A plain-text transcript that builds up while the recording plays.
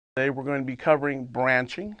Today we're going to be covering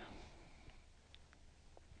branching.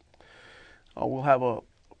 We'll have a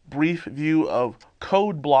brief view of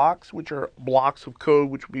code blocks, which are blocks of code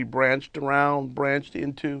which will be branched around, branched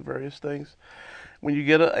into various things. When you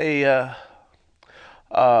get a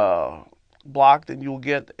block, then you'll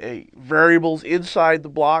get variables inside the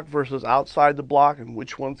block versus outside the block, and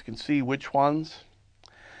which ones can see which ones.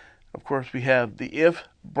 Of course, we have the if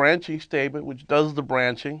branching statement, which does the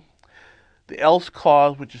branching. The else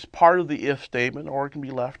clause, which is part of the if statement, or it can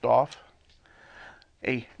be left off.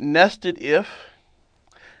 A nested if.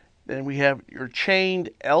 Then we have your chained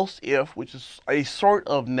else if, which is a sort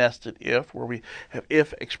of nested if, where we have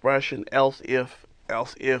if expression, else if,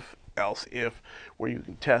 else if, else if, where you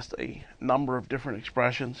can test a number of different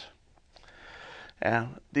expressions.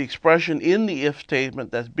 And the expression in the if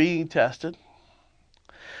statement that's being tested.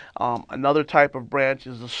 Another type of branch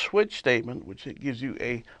is the switch statement, which it gives you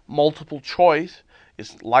a multiple choice.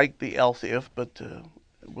 It's like the else if, but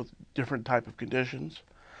with different type of conditions.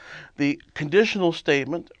 The conditional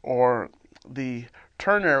statement, or the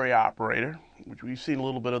ternary operator, which we've seen a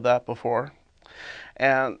little bit of that before.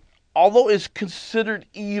 And although it's considered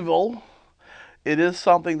evil, it is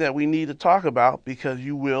something that we need to talk about because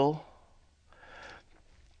you will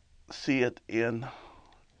see it in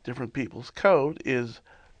different people's code, is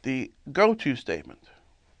the go-to statement.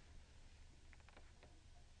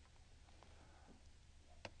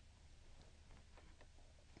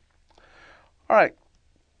 All right.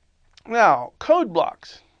 Now, code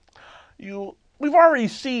blocks. We've already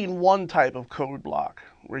seen one type of code block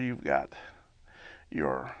where you've got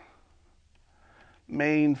your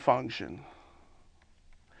main function,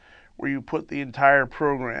 where you put the entire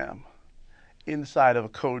program inside of a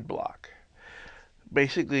code block.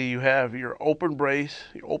 Basically, you have your open brace,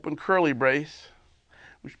 your open curly brace,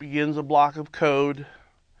 which begins a block of code,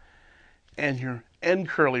 and your end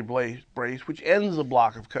curly brace, which ends a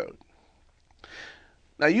block of code.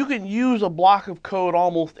 Now, you can use a block of code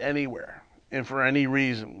almost anywhere and for any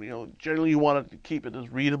reason. Generally you want to keep it as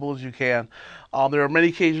readable as you can. There are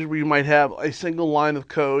many cases where you might have a single line of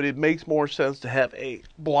code. It makes more sense to have a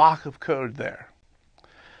block of code there.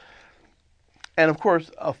 And of course,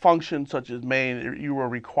 a function such as main, you are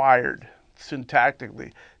required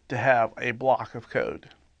syntactically to have a block of code.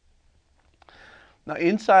 Now,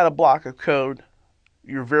 inside a block of code,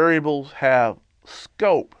 your variables have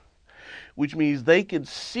scope, which means they can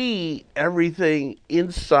see everything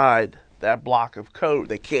inside that block of code.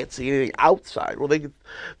 They can't see anything outside. Well,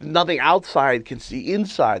 nothing outside can see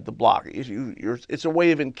inside the block. It's a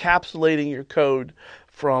way of encapsulating your code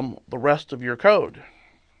from the rest of your code.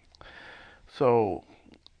 So,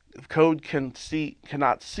 code cannot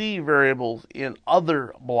see variables in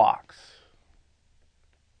other blocks.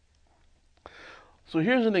 So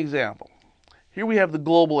here's an example. Here we have the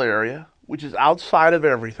global area, which is outside of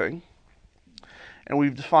everything. And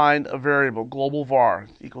we've defined a variable, global var,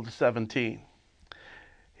 equal to 17.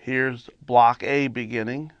 Here's block A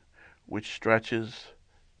beginning, which stretches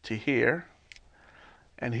to here.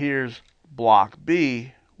 And here's block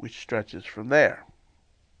B, which stretches from there.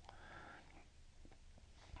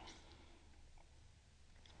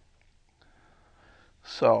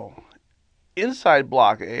 So, inside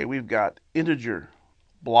block A, we've got integer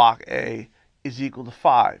block A is equal to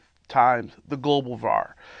 5 times the global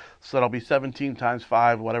var. So that'll be 17 times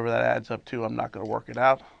 5, whatever that adds up to. I'm not going to work it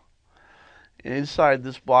out. And inside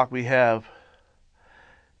this block, we have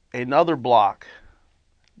another block,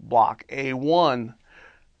 block A1,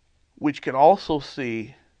 which can also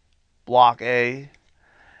see block A,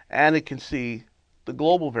 and it can see the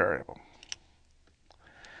global variable.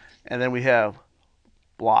 And then we have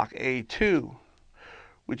block A2,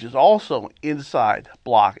 which is also inside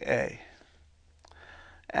block A.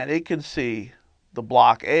 And it can see the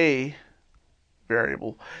block A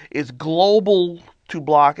variable. It's global to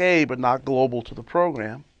block A, but not global to the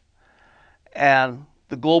program. And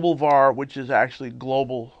the global var, which is actually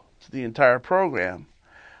global to the entire program,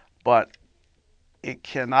 but it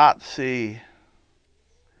cannot see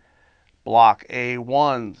block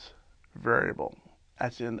A1's variable.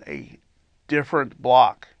 That's in a different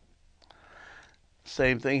block.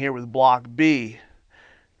 Same thing here with block B.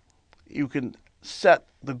 You can set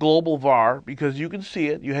the global var because you can see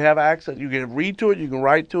it. You have access. You can read to it. You can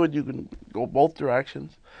write to it. You can go both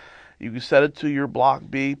directions. You can set it to your block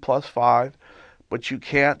B plus 5, but you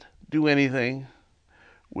can't do anything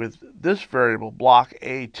with this variable, block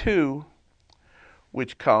A2,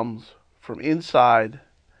 which comes from inside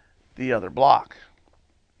the other block.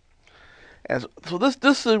 And so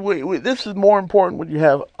this is more important when you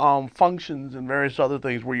have functions and various other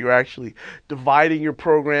things where you're actually dividing your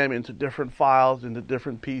program into different files, into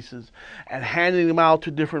different pieces, and handing them out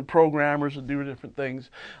to different programmers to do different things.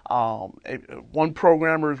 One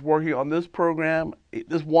programmer is working on this program,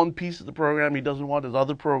 this one piece of the program. He doesn't want his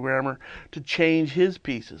other programmer to change his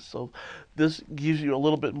pieces. So this gives you a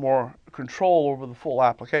little bit more control over the full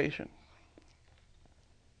application.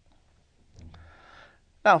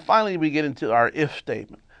 Now, finally, we get into our if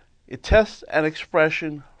statement. It tests an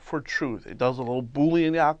expression for truth. It does a little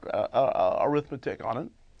Boolean arithmetic on it.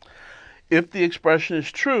 If the expression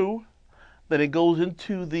is true, then it goes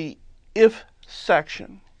into the if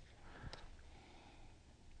section.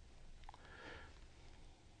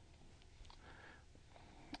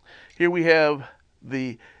 Here we have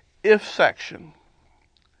the if section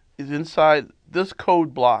is inside this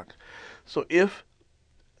code block. So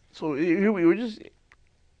here we just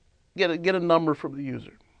get a number from the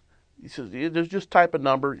user. He says, just type a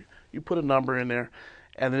number. You put a number in there,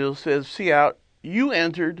 and it says, see out, you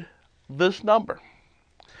entered this number.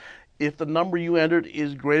 If the number you entered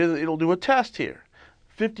is greater than, it'll do a test here.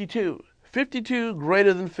 52. 52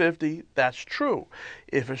 greater than 50, that's true.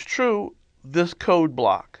 If it's true, this code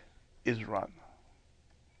block is run.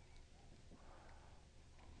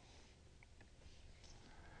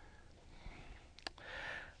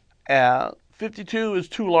 And 52 is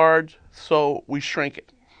too large, so we shrink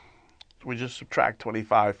it. We just subtract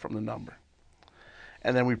 25 from the number.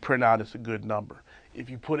 And then we print out it's a good number. If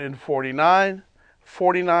you put in 49,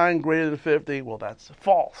 49 greater than 50, well, that's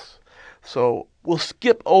false. So we'll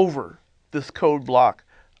skip over this code block.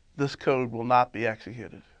 This code will not be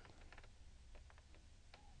executed.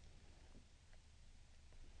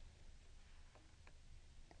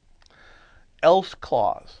 Else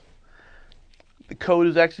clause. The code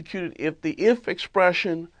is executed if the if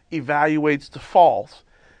expression evaluates to false.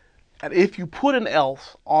 And if you put an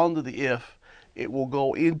else onto the if, it will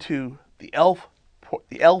go into the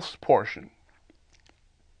else portion.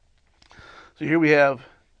 So here we have,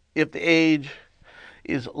 if the age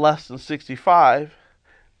is less than 65,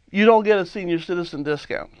 you don't get a senior citizen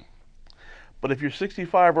discount. But if you're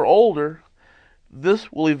 65 or older,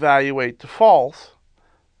 this will evaluate to false,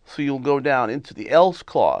 so you'll go down into the else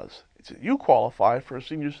clause. You qualify for a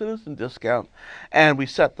senior citizen discount, and we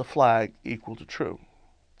set the flag equal to true.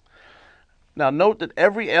 Now note that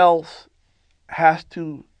every else has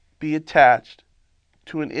to be attached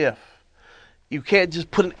to an if. You can't just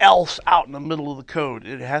put an else out in the middle of the code.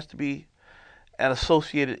 It has to be an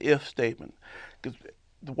associated if statement. Because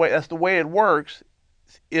that's the way it works.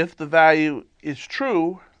 If the value is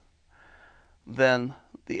true, then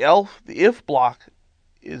the if block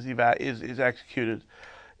is executed.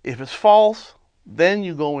 If it's false, then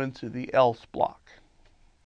you go into the else block.